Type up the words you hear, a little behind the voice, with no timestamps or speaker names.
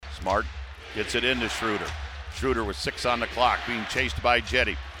Smart gets it into Schroeder. Schroeder with 6 on the clock, being chased by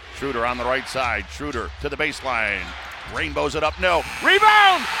Cedi. Schroeder on the right side. Schroeder to the baseline. Rainbows it up. No.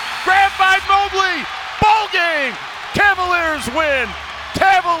 Rebound! Grabbed by Mobley. Ball game. Cavaliers win.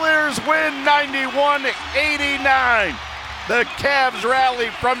 Cavaliers win 91-89. The Cavs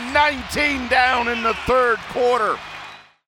rally from 19 down in the third quarter.